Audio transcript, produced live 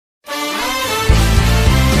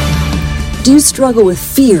Do you struggle with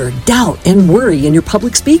fear, doubt, and worry in your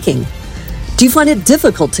public speaking? Do you find it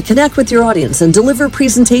difficult to connect with your audience and deliver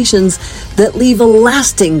presentations that leave a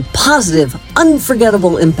lasting, positive,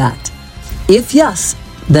 unforgettable impact? If yes,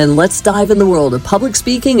 then let's dive in the world of public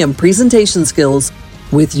speaking and presentation skills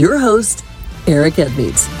with your host, Eric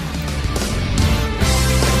Edmeades.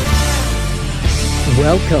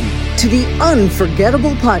 Welcome to the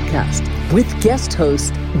Unforgettable podcast with guest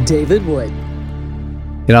host David Wood.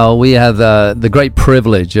 You know, we have the great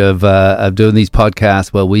privilege of doing these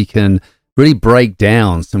podcasts where we can really break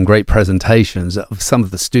down some great presentations of some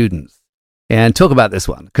of the students and talk about this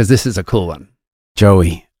one, because this is a cool one.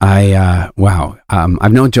 Joey, I've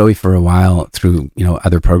known Joey for a while through,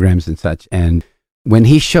 other programs and such. And when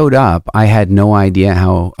he showed up, I had no idea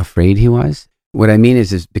how afraid he was. What I mean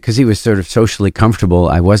is because he was sort of socially comfortable,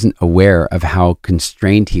 I wasn't aware of how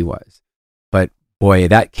constrained he was. But boy,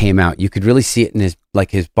 that came out. You could really see it in his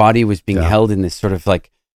body was being held in this sort of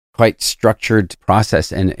quite structured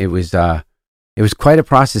process. And it was quite a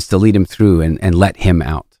process to lead him through and let him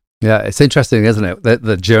out. Yeah, it's interesting, isn't it?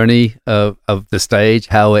 The journey of the stage,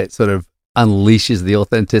 how it sort of unleashes the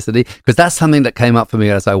authenticity. Because that's something that came up for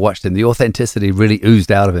me as I watched him. The authenticity really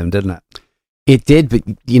oozed out of him, didn't it? It did, but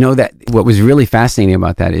that what was really fascinating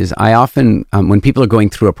about that is I often, when people are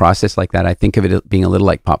going through a process like that, I think of it being a little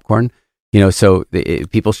like popcorn. So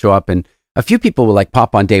people show up, and a few people will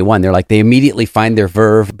pop on day one. They immediately find their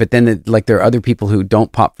verve, but then there are other people who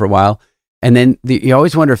don't pop for a while. And then you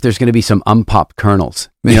always wonder if there's going to be some unpopped kernels,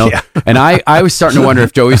 Yeah. And I was starting to wonder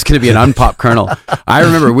if Joey's going to be an unpopped kernel. I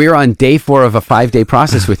remember we were on day 4 of a 5-day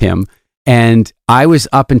process with him, and I was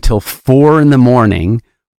up until 4 a.m.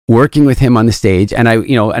 working with him on the stage. And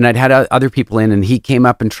I'd had other people in, and he came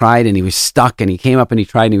up and tried, and he was stuck, and he came up and he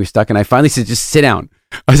tried and he was stuck. And I finally said, just sit down.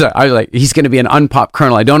 I was like, he's going to be an unpopped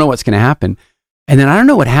kernel. I don't know what's going to happen. And then I don't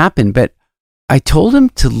know what happened, but I told him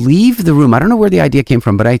to leave the room. I don't know where the idea came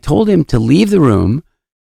from, but I told him to leave the room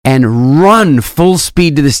and run full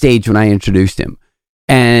speed to the stage when I introduced him.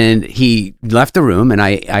 And he left the room, and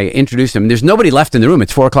I introduced him. There's nobody left in the room.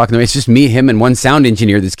 It's 4 o'clock in the morning. It's just me, him, and one sound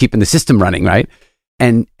engineer that's keeping the system running, right?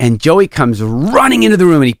 And Joey comes running into the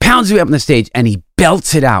room, and he pounds me up on the stage, and he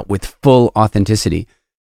belts it out with full authenticity.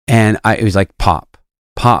 And it was like pop,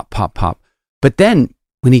 pop, pop, pop. But then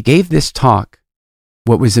when he gave this talk,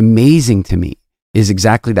 what was amazing to me is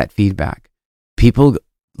exactly that feedback. People,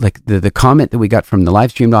 the comment that we got from the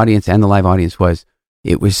live streamed audience and the live audience was,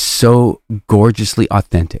 it was so gorgeously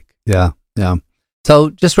authentic. Yeah, yeah. So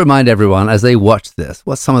just remind everyone as they watch this,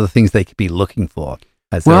 what's some of the things they could be looking for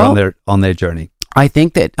as they're on their journey? I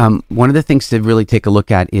think that one of the things to really take a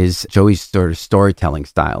look at is Joey's sort of storytelling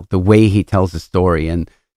style, the way he tells the story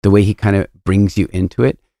and the way he kind of brings you into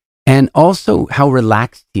it, and also how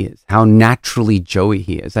relaxed he is, how naturally Joey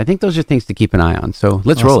he is. I think those are things to keep an eye on. So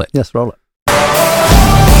let's roll it. Yes, roll it.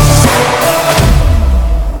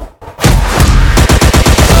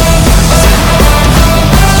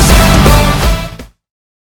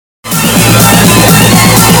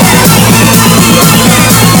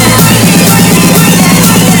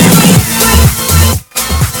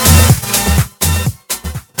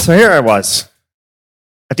 So here I was,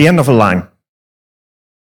 at the end of a line.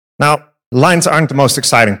 Now, lines aren't the most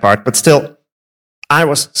exciting part, but still, I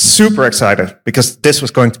was super excited because this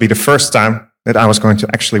was going to be the first time that I was going to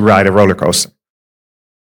actually ride a roller coaster.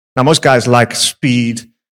 Now, most guys like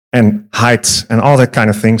speed and heights and all that kind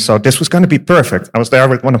of thing, so this was going to be perfect. I was there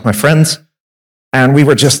with one of my friends, and we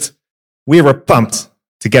were pumped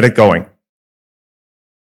to get it going.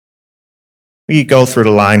 We go through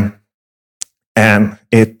the line, and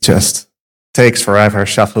it just takes forever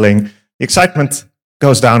shuffling. The excitement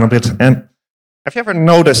goes down a bit. And have you ever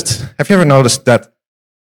noticed that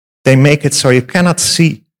they make it so you cannot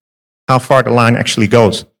see how far the line actually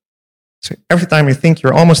goes? So every time you think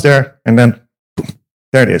you're almost there, and then boom,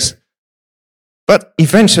 there it is. But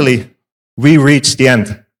eventually we reach the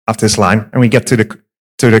end of this line and we get to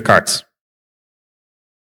the carts.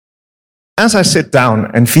 As I sit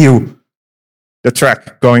down and view the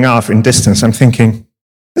track going off in distance, I'm thinking,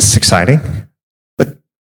 this is exciting, but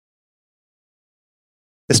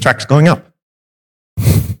this track's going up.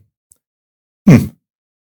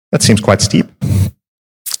 That seems quite steep.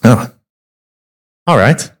 Oh, all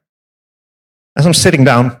right. As I'm sitting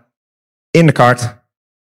down in the cart,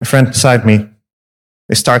 my friend beside me,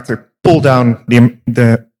 they start to pull down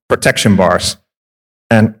the protection bars.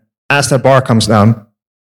 And as that bar comes down,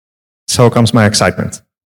 so comes my excitement.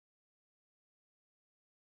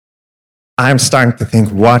 I'm starting to think,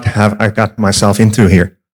 what have I got myself into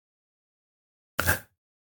here?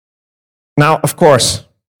 Now, of course,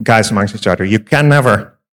 guys amongst each other, you can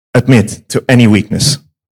never admit to any weakness.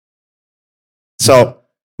 So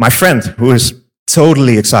my friend, who is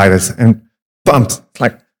totally excited and pumped,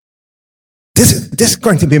 like, this is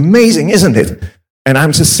going to be amazing, isn't it? And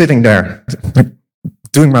I'm just sitting there, like,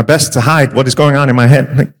 doing my best to hide what is going on in my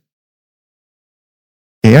head. Like,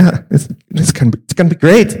 yeah, it's going to be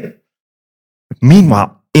great.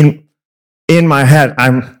 Meanwhile, in my head,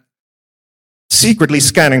 I'm secretly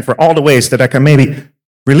scanning for all the ways that I can maybe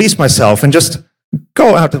release myself and just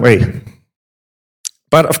go out the way.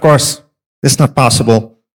 But of course, it's not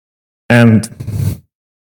possible. And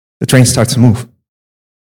the train starts to move.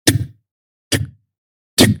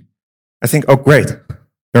 I think, oh great,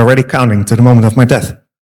 we're already counting to the moment of my death.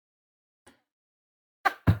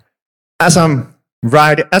 As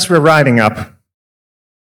we're riding up,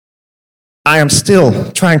 I am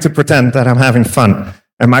still trying to pretend that I'm having fun.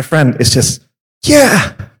 And my friend is just,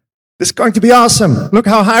 yeah, this is going to be awesome. Look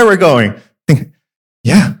how high we're going. Think,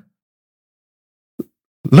 yeah,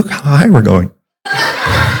 look how high we're going.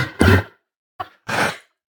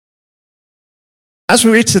 As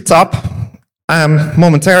we reach the top, I am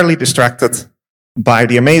momentarily distracted by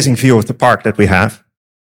the amazing view of the park that we have.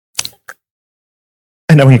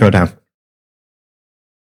 And then we go down.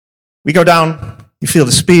 We go down, you feel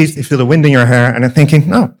the speed, you feel the wind in your hair, and I'm thinking,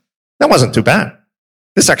 no, that wasn't too bad.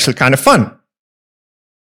 This is actually kind of fun.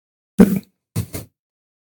 But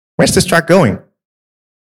where's this track going?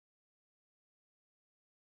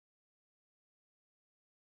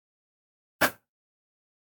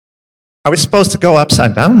 Are we supposed to go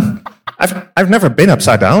upside down? I've never been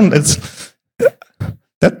upside down. That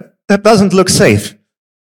doesn't look safe.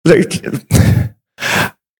 Like,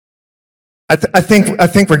 I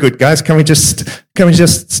think we're good, guys. Can we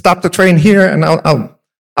just stop the train here, and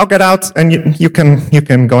I'll get out, and you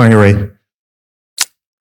can go on your way.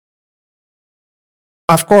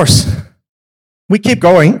 Of course, we keep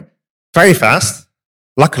going very fast.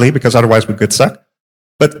 Luckily, because otherwise we could suck.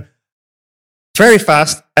 But very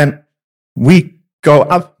fast, and we go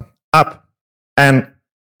up, and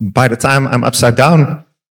by the time I'm upside down,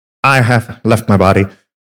 I have left my body,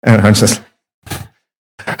 and I'm just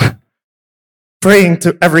praying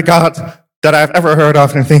to every god that I've ever heard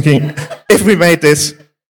of and thinking, if we made this,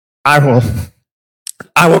 I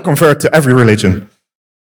will convert to every religion.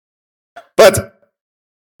 But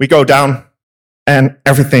we go down, and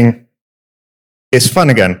everything is fun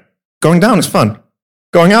again. Going down is fun.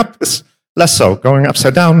 Going up is less so. Going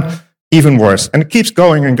upside down, even worse. And it keeps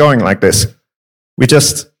going and going like this. We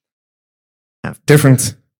just have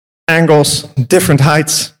different angles, different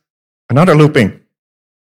heights, another looping.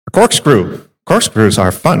 A corkscrew. Corkscrews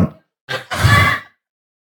are fun.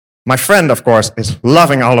 My friend, of course, is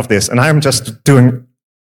loving all of this, and I'm just doing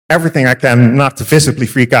everything I can not to visibly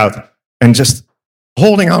freak out and just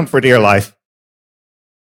holding on for dear life.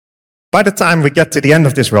 By the time we get to the end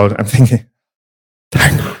of this road, I'm thinking,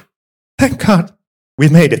 thank God, we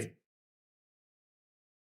made it.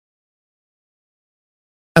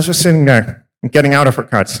 As we're sitting there and getting out of our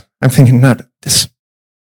carts, I'm thinking, no, this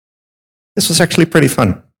was actually pretty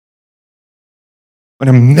fun. But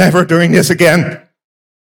I'm never doing this again.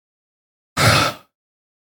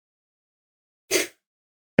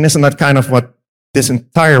 And isn't that kind of what this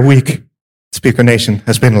entire week Speaker Nation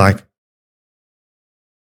has been like?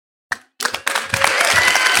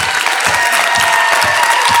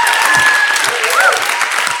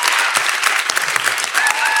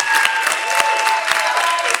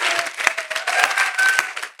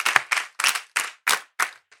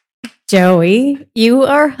 Joey, you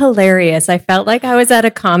are hilarious. I felt like I was at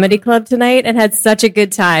a comedy club tonight and had such a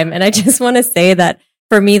good time. And I just want to say that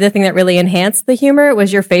for me, the thing that really enhanced the humor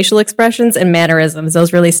was your facial expressions and mannerisms.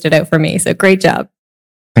 Those really stood out for me. So great job.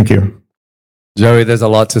 Thank you. Joey, there's a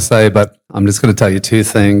lot to say, but I'm just going to tell you two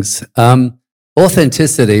things.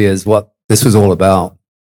 Authenticity is what this was all about.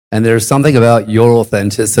 And there's something about your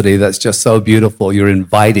authenticity that's just so beautiful. You're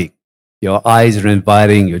inviting. Your eyes are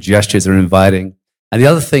inviting. Your gestures are inviting. And the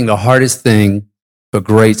other thing, the hardest thing for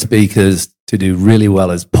great speakers to do really well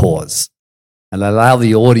is pause and allow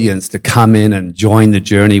the audience to come in and join the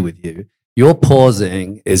journey with you. Your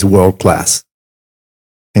pausing is world class.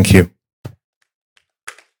 Thank you.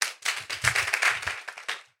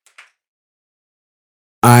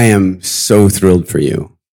 I am so thrilled for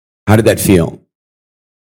you. How did that feel?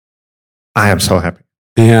 I am so happy.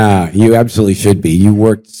 Yeah, you absolutely should be. You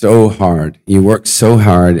worked so hard.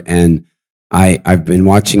 And I've been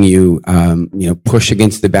watching you, push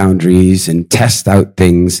against the boundaries and test out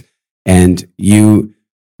things. And you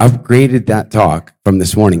upgraded that talk from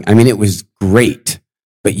this morning. I mean, it was great,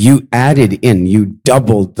 but you added in, you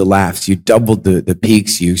doubled the laughs, you doubled the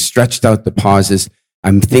peaks, you stretched out the pauses.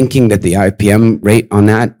 I'm thinking that the IPM rate on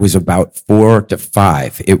that was about 4 to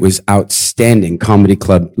 5. It was outstanding, comedy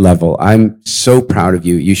club level. I'm so proud of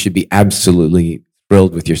you. You should be absolutely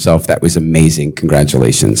thrilled with yourself. That was amazing.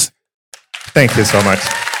 Congratulations. Thank you so much.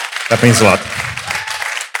 That means a lot.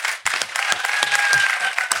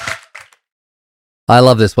 I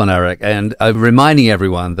love this one, Eric. And I'm reminding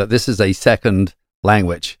everyone that this is a second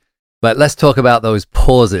language. But let's talk about those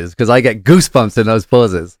pauses, because I get goosebumps in those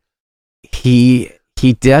pauses. He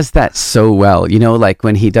does that so well. You know, like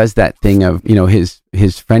when he does that thing of, you know, his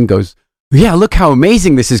friend goes, yeah, look how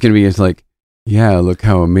amazing this is going to be. It's like, yeah, look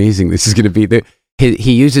how amazing this is going to be.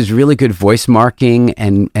 He uses really good voice marking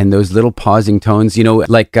and those little pausing tones, you know,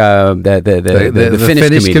 like the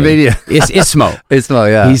Finnish comedian. Ismo. Ismo,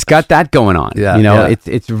 yeah. He's got that going on. Yeah, you know, yeah.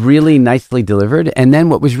 It's really nicely delivered. And then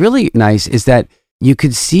what was really nice is that you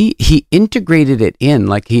could see he integrated it in,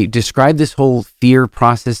 like he described this whole fear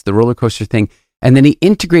process, the roller coaster thing, and then he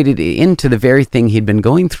integrated it into the very thing he'd been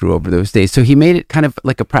going through over those days. So he made it kind of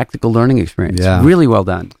like a practical learning experience. Yeah. Really well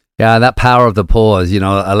done. Yeah, that power of the pause, you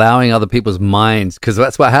know, allowing other people's minds, because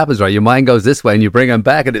that's what happens, right? Your mind goes this way and you bring them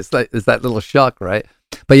back and it's that little shock, right?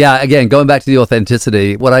 But yeah, again, going back to the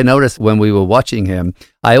authenticity, what I noticed when we were watching him,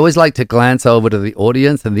 I always like to glance over to the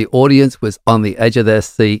audience, and the audience was on the edge of their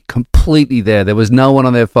seat, completely there. There was no one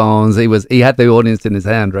on their phones. He had the audience in his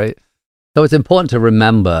hand, right? So it's important to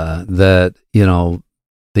remember that, you know,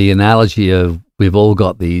 the analogy of we've all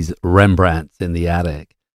got these Rembrandts in the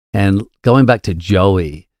attic. And going back to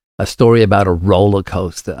Joey, a story about a roller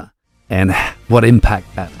coaster and what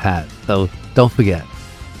impact that had. So don't forget,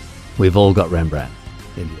 we've all got Rembrandt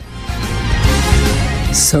in here.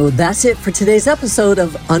 So that's it for today's episode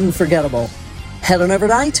of Unforgettable. Head on over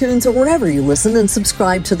to iTunes or wherever you listen and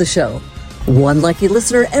subscribe to the show. One lucky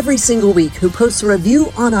listener every single week who posts a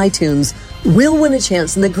review on iTunes will win a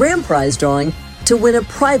chance in the grand prize drawing to win a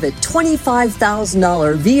private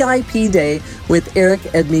 $25,000 VIP day with Eric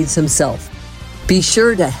Edmeades himself. Be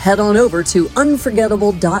sure to head on over to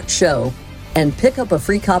unforgettable.show and pick up a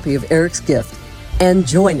free copy of Eric's gift and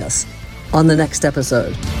join us on the next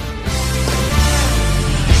episode.